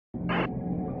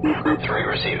Group 3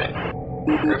 receiving.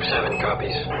 Group 7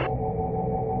 copies.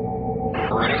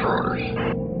 Ready for orders.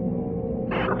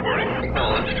 Reporting.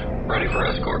 Acknowledged. Ready for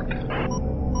escort.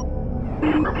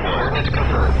 Group 1. Coordinates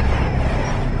confirmed.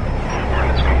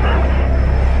 Coordinates confirmed.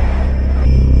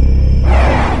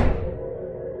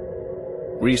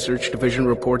 Research Division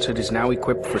reports it is now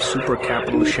equipped for super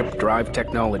capital ship drive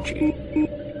technology.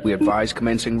 We advise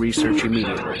commencing research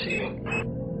immediately. Receiving.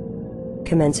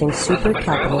 Commencing super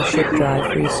capital ship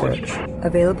drive research.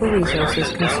 Available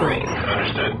resources consumed.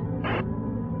 Understood.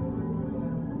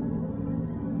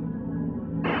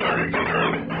 Target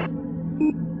confirmed.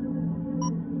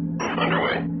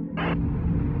 Underway.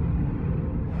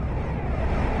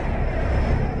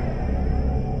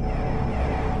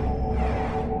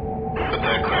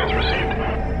 Attack clearance received.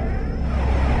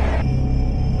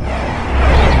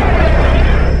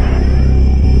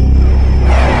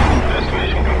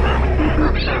 Estimation confirmed.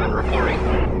 Group 7 reporting.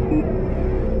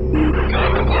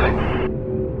 Command complying.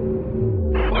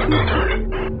 Locked on target.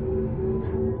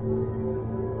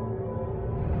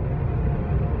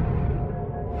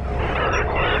 Target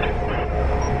acquired.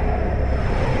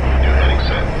 New heading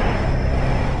set.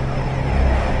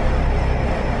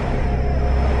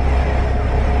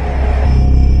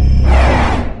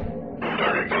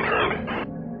 Target confirmed.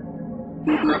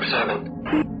 Group 7.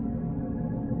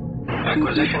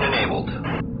 Acquisition enabled.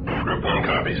 Group 1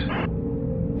 copies.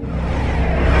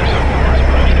 Intercept course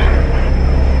punched in.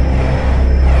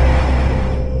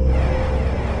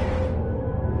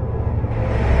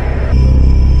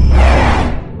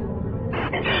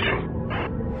 Engaging.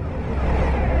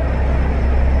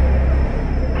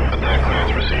 Attack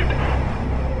clearance received.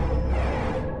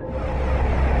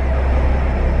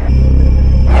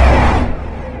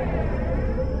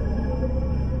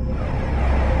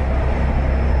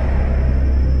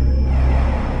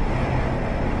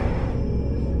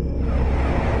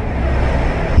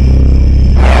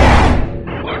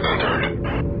 Locked on target.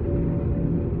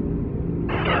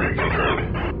 Target confirmed.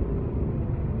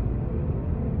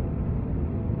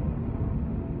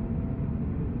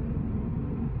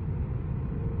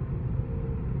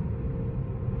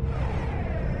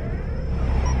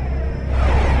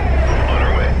 On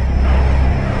our way.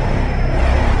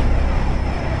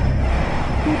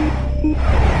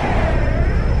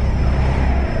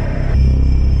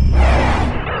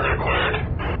 Target acquired.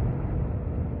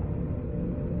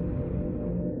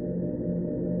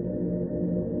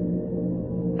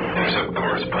 Intercept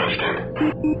course punched in.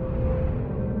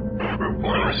 Group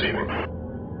 1 receiving.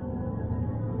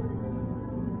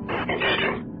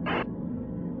 Engaging.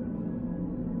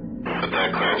 Attack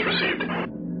clearance received.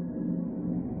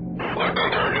 Locked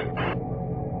on target.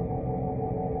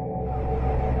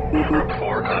 Group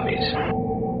 4 copies.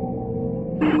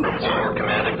 Group 4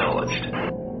 command acknowledged.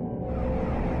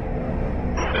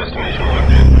 Estimation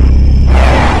locked in.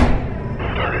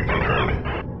 Target confirmed.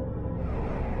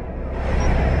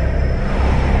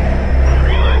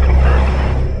 Green line confirmed.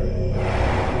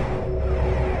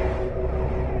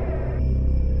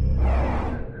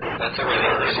 That's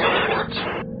everything. Receive reports.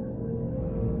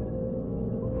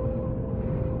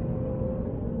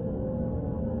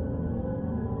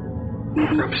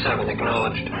 Group 7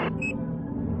 acknowledged.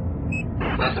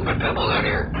 Nothing but pebbles out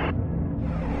here.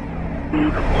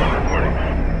 Group 1 reporting.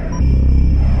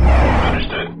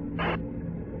 Understood.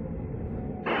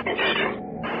 Engaging.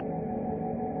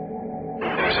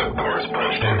 Intercept course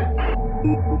punched in.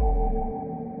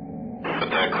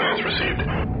 Attack clearance received.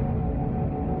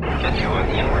 Get you on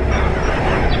the inward bound.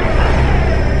 Coordinates confirmed.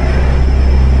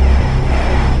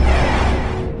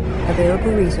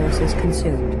 Available resources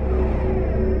consumed.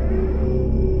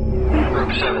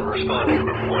 Group 7 responding.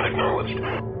 Group 1 acknowledged.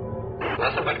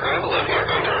 Nothing but gravel out here.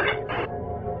 On target.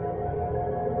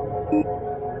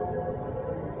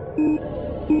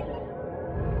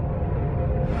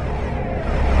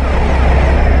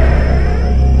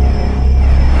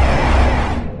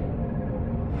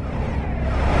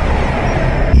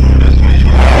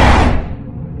 Estimation.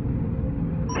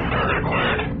 Target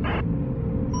acquired.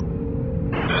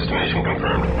 Estimation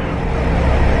confirmed.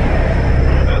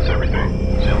 That's everything.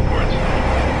 Sail ports.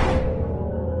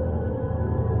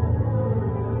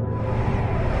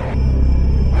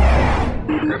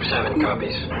 Group 7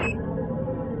 copies.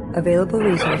 Available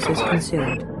resources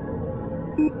consumed.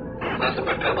 Nothing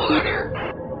but pebbles out here.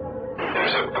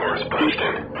 Intercept course punched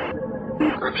in.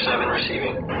 Group 7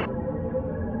 receiving.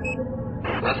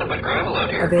 Nothing but gravel out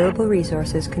here. Available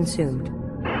resources consumed.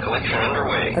 Collection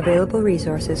underway. Available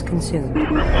resources consumed.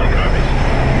 Group 1 copies.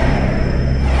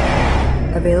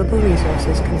 Available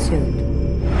resources consumed.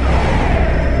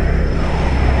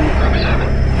 Group 7.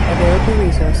 Available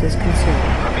resources consumed.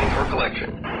 Prepping for collection.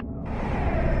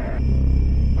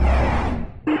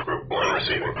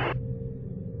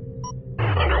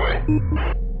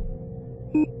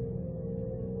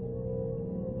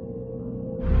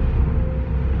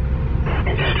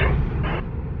 Engaging.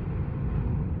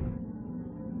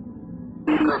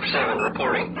 Group 7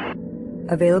 reporting.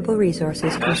 Available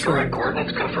resources Asteroid consumed.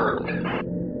 coordinates confirmed.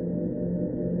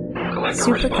 Collector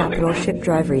Super responding. capital ship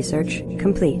drive research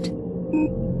complete.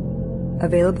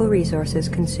 Available resources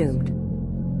consumed.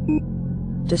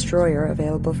 Destroyer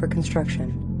available for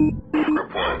construction.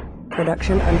 Group 1.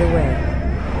 Production underway.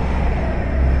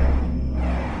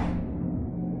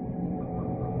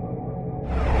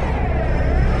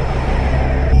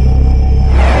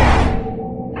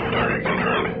 Target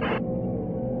confirmed.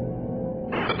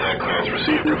 Attack clearance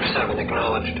received. Group 7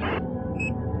 acknowledged.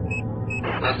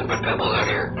 Nothing but pebbles out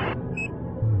here.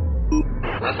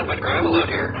 Nothing but gravel out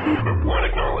here. Group 1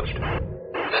 acknowledged.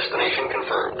 Destination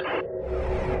confirmed.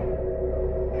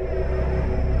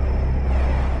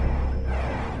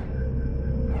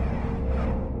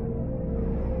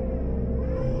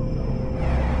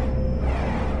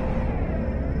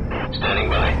 Standing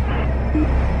by.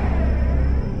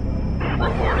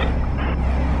 Reporting.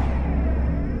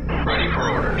 Ready for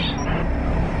orders.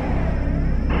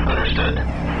 Understood.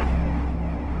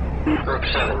 Group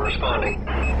 7 responding.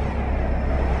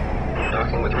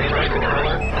 Docking with resource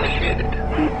controller initiated.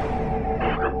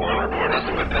 Group 1 reporting.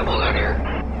 Nothing but pebbles out here.